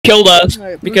killed us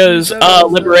Right, because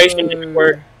liberation didn't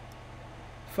work.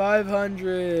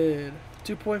 500.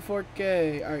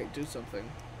 2.4k. Alright, do something.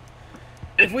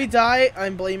 If we die,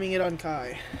 I'm blaming it on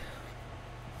Kai.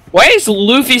 Why is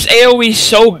Luffy's AoE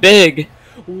so big?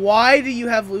 Why do you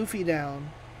have Luffy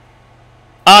down?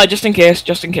 Just in case,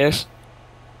 just in case.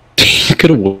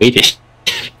 Could have waited.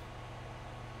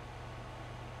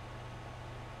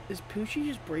 Is Pucci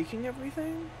just breaking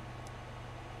everything?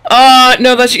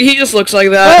 No, he just looks like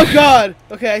that. Oh god!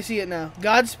 Okay, I see it now.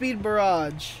 Godspeed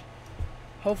Barrage.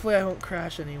 Hopefully I won't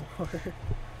crash anymore.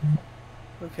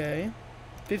 Okay.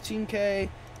 15k.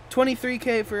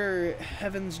 23k for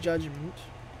Heaven's Judgment.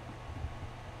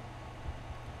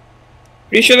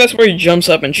 Pretty sure that's where he jumps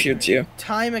up and shoots you.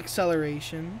 Time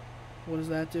Acceleration. What does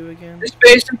that do again? It's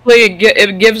basically,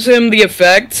 it gives him the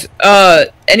effect,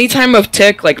 any time of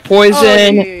tick, like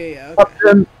poison,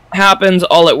 Okay. happens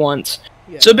all at once.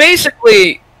 Yeah. So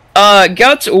basically,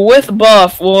 Guts with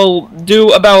buff will do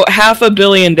about 500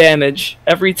 million damage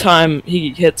every time he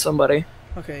hits somebody.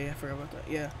 Okay, I forgot about that.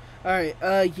 Yeah.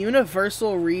 Alright,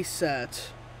 Universal Reset.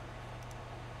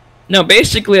 No,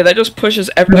 basically, that just pushes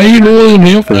everything. Now you know the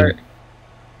name for it.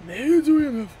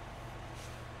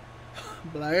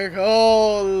 Black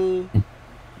hole.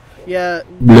 Yeah.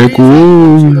 Black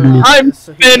hole. I'm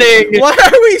spinning. What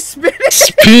are we spinning?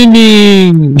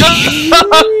 Spinning.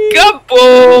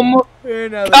 Kaboom! We're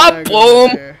now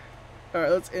Kaboom!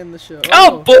 Alright, let's end the show.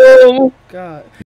 Kaboom! Oh, God.